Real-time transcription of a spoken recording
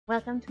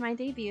Welcome to my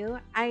debut.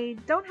 I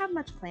don't have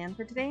much planned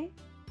for today.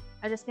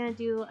 I'm just going to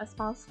do a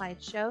small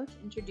slideshow to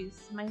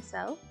introduce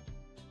myself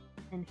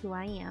and who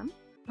I am.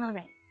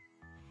 Alright,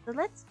 so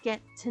let's get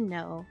to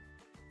know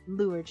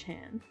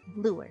Lure-chan.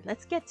 Lure.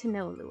 Let's get to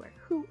know Lure.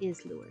 Who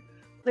is Lure?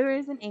 Lure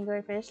is an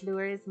anglerfish.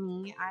 Lure is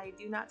me. I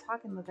do not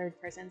talk in the third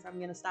person, so I'm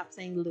going to stop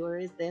saying Lure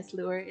is this,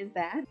 Lure is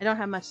that. I don't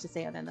have much to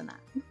say other than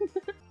that.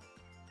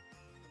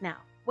 Now,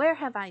 where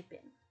have I been?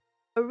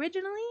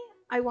 Originally,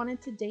 I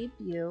wanted to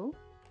debut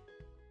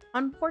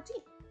on 14th.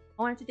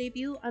 I wanted to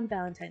debut on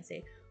Valentine's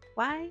Day.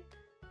 Why?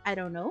 I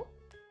don't know.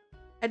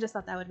 I just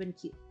thought that would have been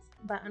cute.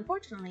 But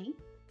unfortunately,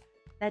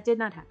 that did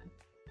not happen.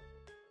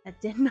 That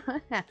did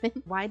not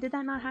happen. Why did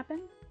that not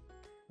happen?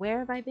 Where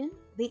have I been?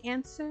 The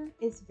answer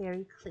is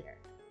very clear.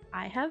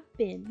 I have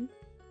been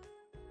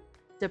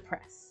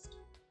depressed.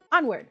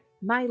 Onward.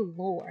 My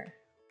lore.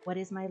 What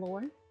is my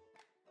lore?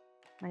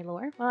 My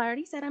lore? Well, I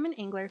already said I'm an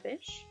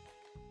anglerfish.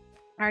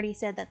 I already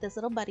said that this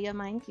little buddy of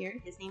mine here,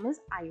 his name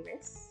is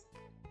Iris.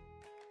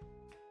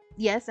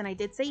 Yes, and I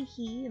did say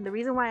he, and the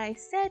reason why I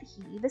said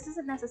he, this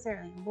isn't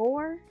necessarily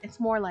lore, it's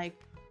more like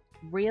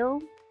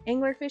real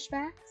anglerfish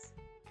facts.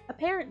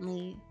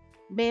 Apparently,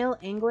 male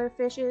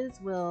anglerfishes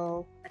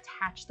will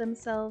attach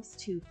themselves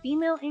to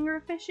female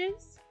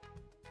anglerfishes,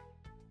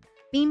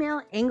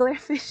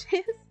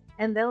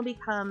 and they'll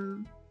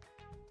become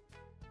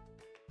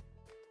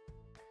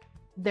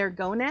their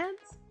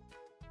gonads.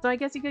 So I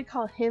guess you could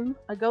call him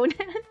a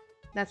gonad.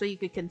 That's what you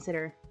could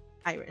consider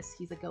Iris.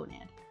 He's a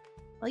gonad.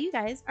 Well, you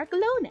guys are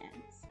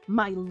glonads.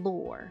 My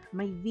lore,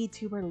 my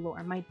VTuber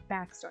lore, my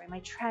backstory, my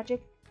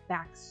tragic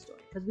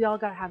backstory. Because we all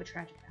gotta have a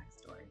tragic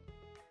backstory.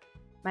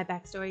 My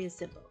backstory is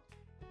simple.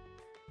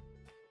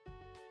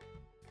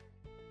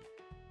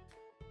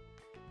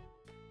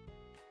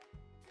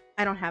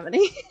 I don't have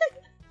any.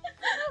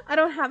 I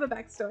don't have a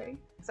backstory.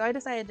 So I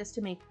decided just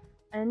to make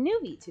a new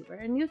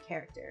VTuber, a new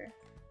character,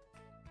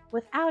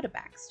 without a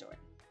backstory.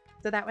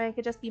 So that way I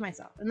could just be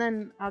myself. And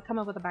then I'll come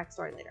up with a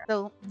backstory later.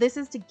 So this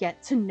is to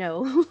get to know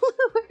Lure.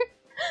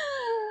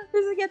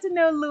 This is to get to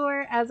know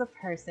Lure as a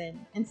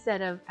person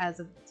instead of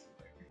as a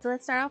VTuber. So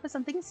let's start off with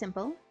something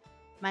simple.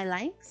 My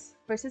likes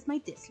versus my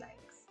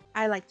dislikes.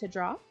 I like to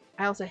draw.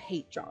 I also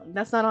hate drawing.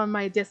 That's not on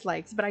my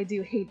dislikes, but I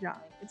do hate drawing.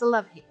 It's a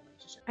love-hate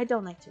relationship. I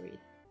don't like to read.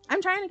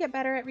 I'm trying to get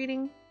better at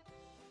reading.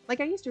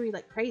 Like I used to read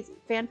like crazy.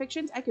 Fan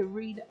fictions, I could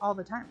read all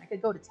the time. I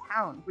could go to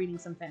town reading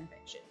some fan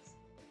fictions.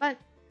 But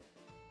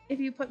if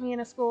you put me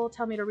in a school,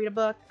 tell me to read a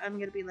book, I'm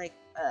gonna be like,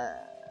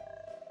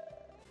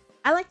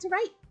 I like to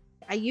write.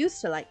 I used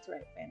to like to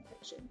write fan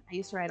fiction. I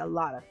used to write a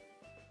lot of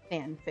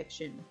fan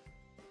fiction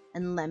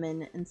and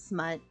lemon and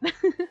smut.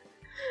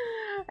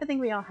 I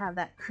think we all have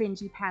that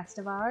cringy past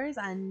of ours,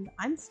 and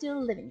I'm still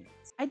living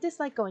it. I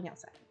dislike going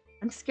outside.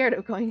 I'm scared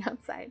of going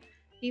outside.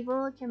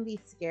 People can be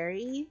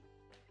scary.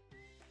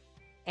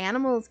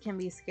 Animals can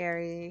be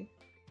scary.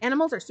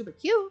 Animals are super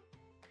cute,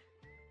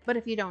 but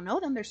if you don't know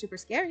them, they're super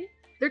scary.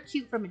 They're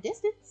cute from a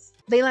distance.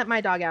 They let my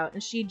dog out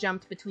and she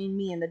jumped between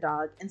me and the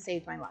dog and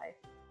saved my life.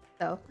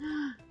 So,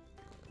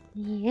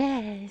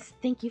 yes,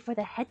 thank you for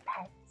the head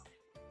pets.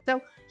 So,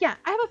 yeah,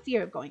 I have a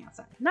fear of going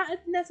outside. Not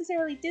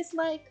necessarily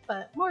dislike,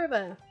 but more of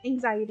a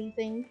anxiety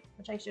thing,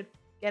 which I should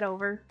get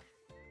over,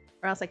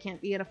 or else I can't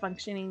be a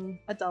functioning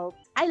adult.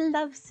 I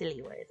love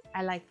silly words.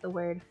 I like the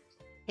word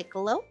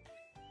piccolo,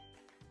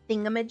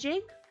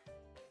 thingamajig,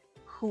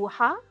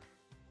 hoo-ha,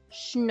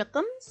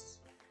 schnookums.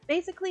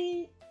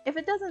 Basically, if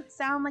it doesn't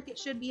sound like it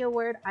should be a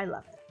word, I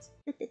love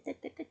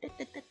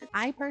it.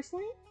 I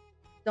personally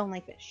don't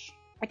like fish.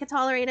 I could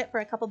tolerate it for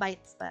a couple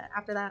bites, but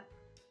after that,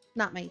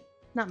 not my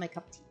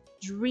cup of tea.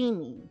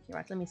 Dreaming. Here,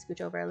 watch, let me scooch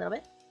over a little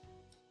bit.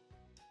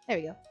 There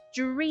we go.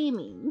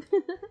 Dreaming.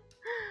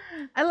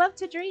 I love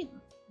to dream.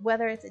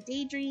 Whether it's a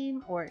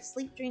daydream or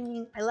sleep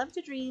dreaming, I love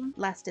to dream.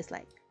 Last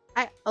dislike.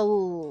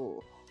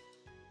 Oh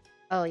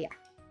yeah.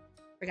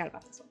 Forgot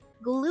about this one.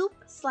 Gloop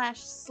 /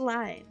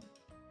 slime.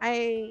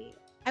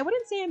 I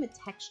wouldn't say I'm a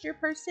texture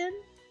person,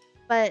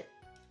 but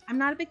I'm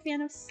not a big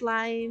fan of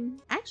slime.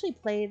 I actually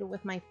played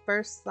with my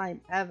first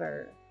slime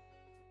ever,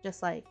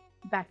 just like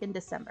back in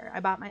December. I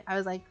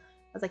was like,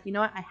 you know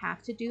what? I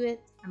have to do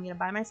it. I'm gonna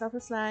buy myself a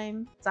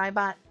slime. So I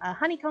bought a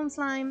honeycomb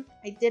slime.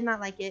 I did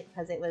not like it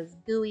because it was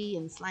gooey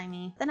and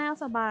slimy. Then I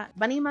also bought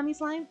bunny mummy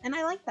slime, and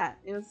I liked that.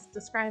 It was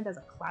described as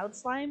a cloud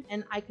slime,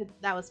 and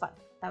that was fun.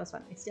 That was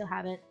fun. I still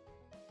have it,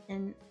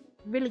 and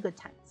really good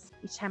times.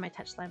 Each time I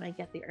touch slime, I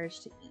get the urge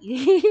to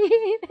eat.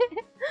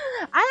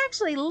 I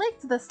actually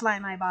licked the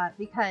slime I bought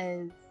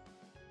because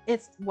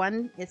it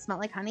smelled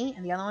like honey,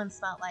 and the other one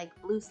smelled like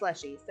blue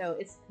slushy. So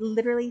it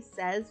literally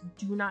says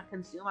 "do not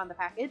consume" on the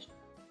package.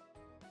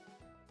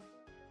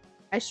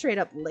 I straight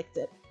up licked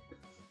it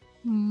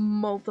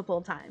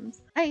multiple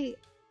times. I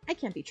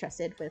can't be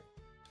trusted with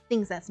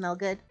things that smell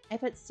good. I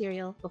put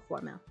cereal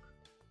before milk.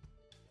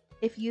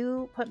 If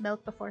you put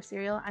milk before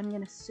cereal, I'm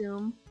gonna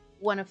assume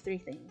one of three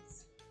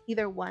things.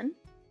 Either one,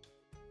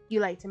 you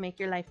like to make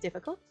your life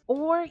difficult,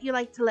 or you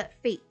like to let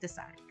fate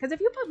decide. Because if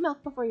you put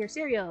milk before your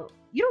cereal,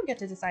 you don't get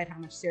to decide how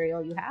much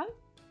cereal you have.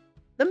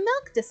 The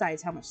milk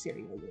decides how much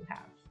cereal you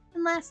have.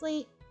 And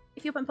lastly,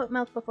 if you put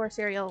milk before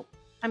cereal,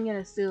 I'm going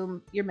to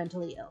assume you're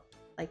mentally ill,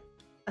 like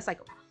a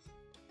psychopath.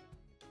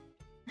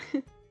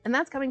 And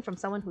that's coming from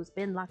someone who's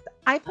been locked up.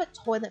 I put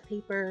toilet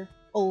paper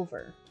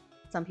over.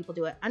 Some people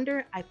do it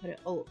under, I put it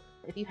over.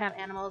 If you have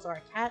animals or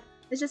a cat,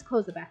 let's just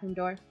close the bathroom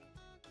door.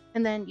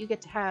 And then you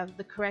get to have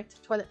the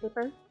correct toilet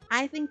paper.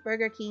 I think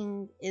Burger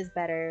King is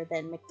better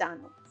than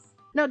McDonald's.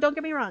 No, don't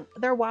get me wrong.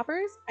 Their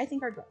Whoppers, I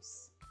think, are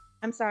gross.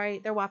 I'm sorry,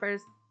 their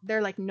Whoppers,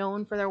 they're like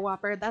known for their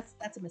Whopper. That's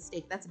a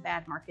mistake. That's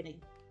bad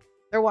marketing.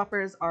 Their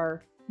Whoppers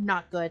are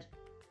not good.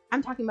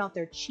 I'm talking about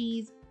their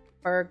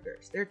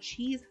cheeseburgers. Their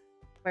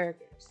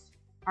cheeseburgers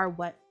are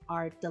what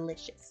are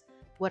delicious.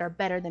 What are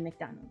better than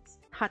McDonald's.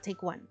 Hot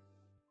take 1.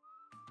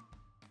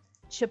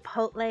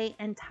 Chipotle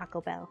and Taco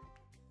Bell.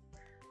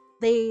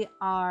 They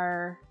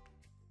are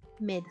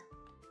mid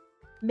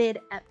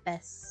at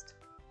best.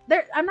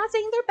 I'm not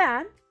saying they're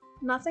bad.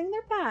 I'm not saying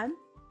they're bad.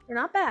 They're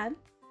not bad.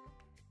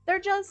 They're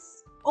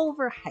just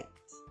overhyped.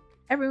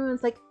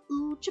 Everyone's like,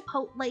 ooh,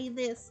 Chipotle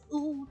this,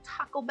 ooh,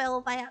 Taco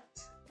Bell that.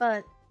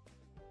 But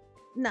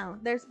no,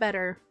 there's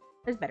better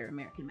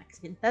American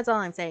Mexican. That's all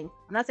I'm saying.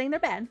 I'm not saying they're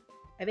bad.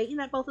 I've eaten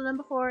at both of them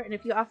before, and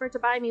if you offer to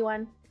buy me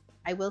one,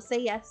 I will say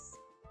yes,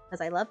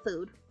 because I love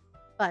food.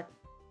 But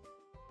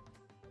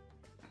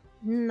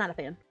not a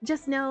fan.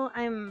 Just know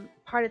I'm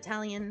part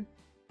Italian,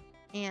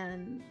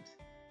 and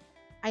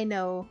I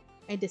know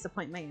I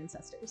disappoint my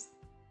ancestors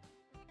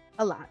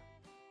a lot.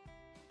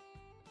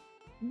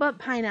 But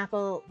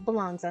pineapple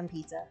belongs on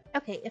pizza.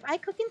 Okay, if I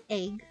cook an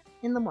egg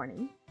in the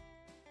morning,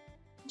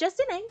 just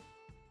an egg,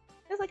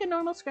 just like a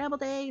normal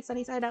scrambled egg,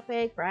 sunny side up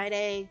egg, fried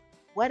egg,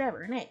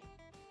 whatever, an egg.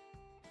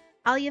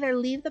 I'll either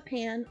leave the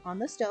pan on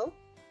the stove,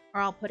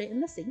 or I'll put it in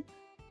the sink,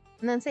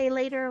 and then say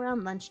later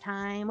around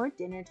lunchtime or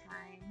dinner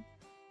time,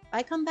 if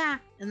I come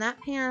back and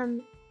that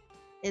pan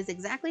is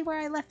exactly where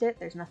I left it,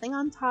 there's nothing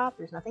on top,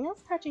 there's nothing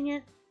else touching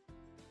it,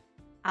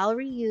 I'll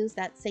reuse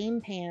that same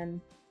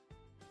pan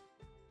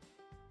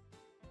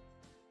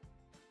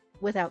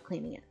without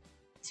cleaning it.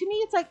 To me,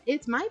 it's like,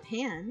 it's my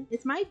pan,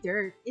 it's my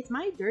dirt, it's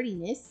my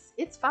dirtiness,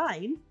 it's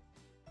fine.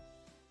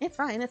 It's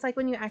fine. It's like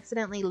when you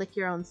accidentally lick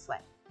your own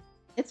sweat.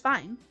 It's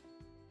fine.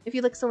 If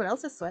you lick someone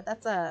else's sweat,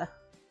 that's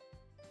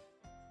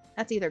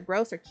either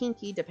gross or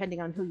kinky,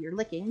 depending on who you're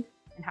licking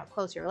and how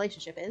close your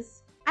relationship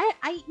is.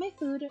 I eat my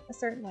food a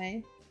certain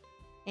way,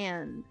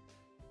 and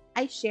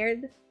I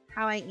shared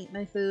how I eat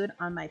my food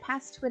on my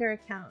past Twitter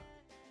account,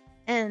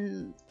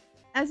 and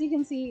as you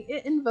can see,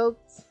 it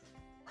invoked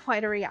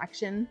quite a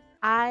reaction.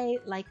 I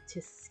like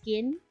to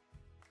skin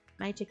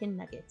my chicken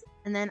nuggets,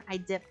 and then I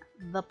dip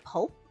the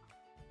pulp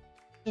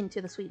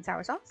into the sweet and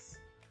sour sauce,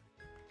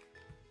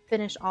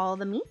 finish all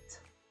the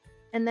meat,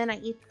 and then I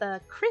eat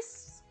the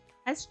crisps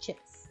as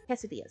chips.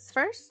 Quesadillas.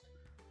 First,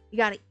 you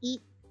gotta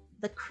eat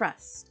the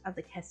crust of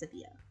the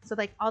quesadilla. So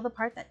like all the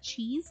part that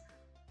cheese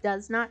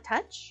does not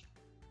touch,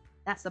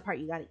 that's the part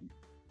you gotta eat.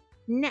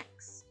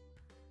 Next,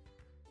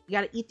 you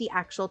gotta eat the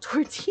actual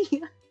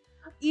tortilla.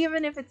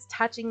 Even if it's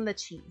touching the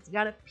cheese, you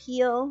gotta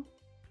peel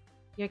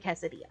your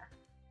quesadilla.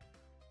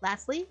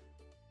 Lastly,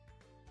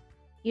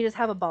 you just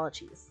have a ball of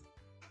cheese.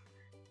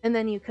 And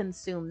then you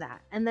consume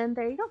that. And then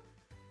there you go.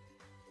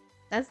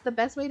 That's the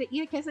best way to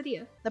eat a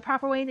quesadilla. The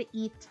proper way to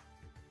eat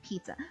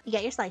pizza. You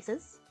get your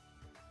slices.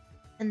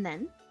 And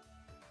then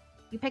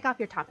you pick off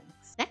your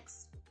toppings.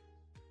 Next,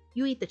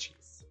 you eat the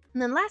cheese.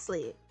 And then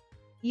lastly,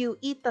 you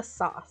eat the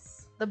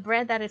sauce. The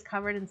bread that is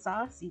covered in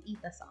sauce, you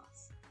eat the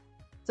sauce.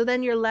 So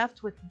then you're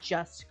left with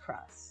just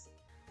crust.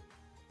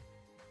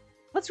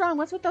 What's wrong?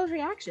 What's with those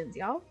reactions,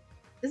 y'all?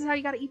 This is how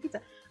you gotta eat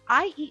pizza.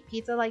 I eat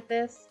pizza like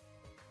this,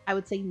 I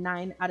would say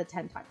 9 out of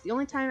 10 times. The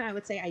only time I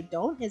would say I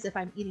don't is if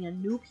I'm eating a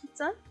new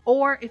pizza,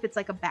 or if it's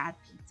like a bad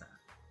pizza.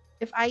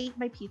 If I eat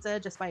my pizza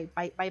just by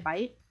bite by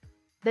bite,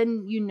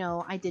 then you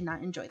know I did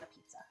not enjoy the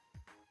pizza.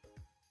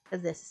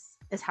 Because this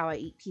is how I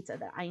eat pizza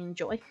that I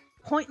enjoy.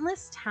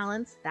 Pointless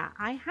talents that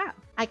I have.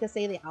 I could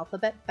say the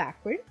alphabet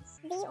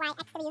backwards.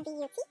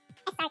 VYXWVUT,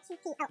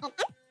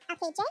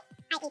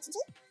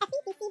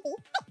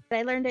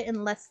 I learned it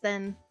in less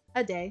than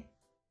a day.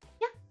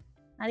 Yeah,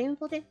 not even a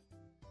full day.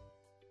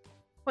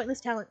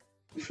 Pointless talent.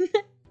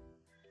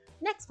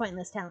 Next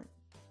pointless talent.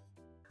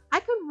 I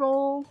could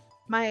roll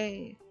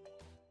my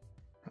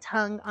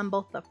tongue on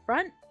both the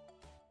front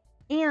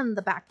and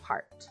the back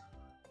part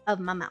of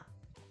my mouth.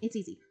 It's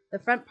easy. The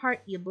front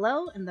part you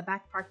blow and the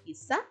back part you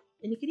suck,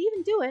 and you could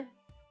even do it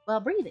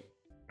while breathing.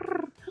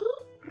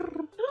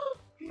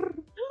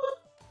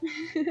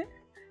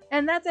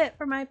 And that's it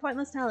for my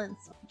pointless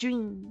talents.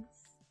 Dreams.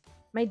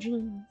 My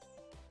dreams.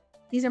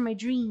 These are my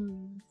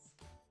dreams.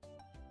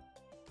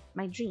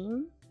 My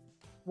dream,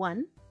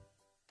 1,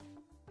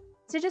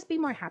 to just be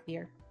more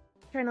happier.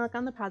 Trying to look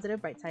on the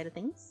positive, bright side of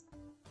things.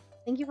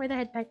 Thank you for the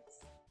head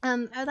pecks.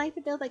 I'd like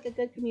to build like a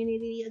good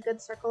community, a good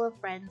circle of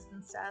friends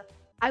and stuff.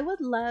 I would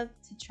love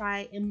to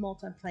try a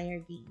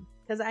multiplayer game,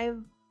 because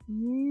I've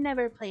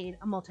never played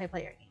a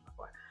multiplayer game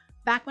before.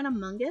 Back when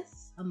Among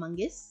Us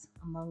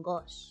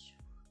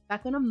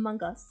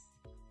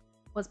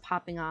was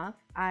popping off,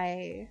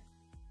 I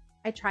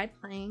tried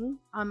playing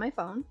on my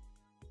phone.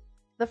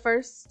 The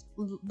first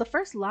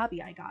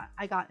lobby I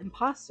got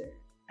imposter.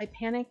 I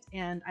panicked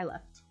and I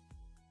left.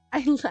 I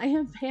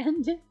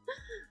abandoned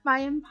my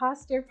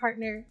imposter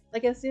partner.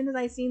 Like, as soon as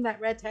I seen that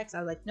red text, I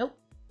was like, nope,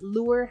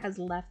 lure has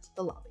left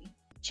the lobby.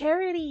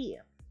 Charity.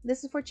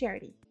 This is for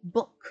charity.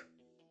 Book.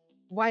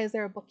 Why is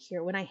there a book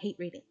here when I hate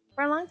reading?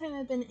 For a long time,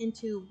 I've been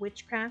into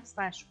witchcraft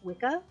 /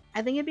 Wicca.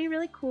 I think it'd be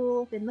really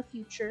cool in the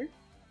future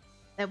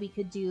that we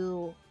could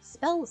do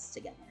spells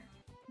together.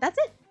 That's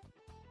it.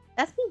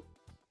 That's me.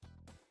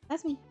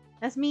 That's me.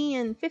 That's me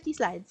in 50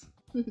 slides.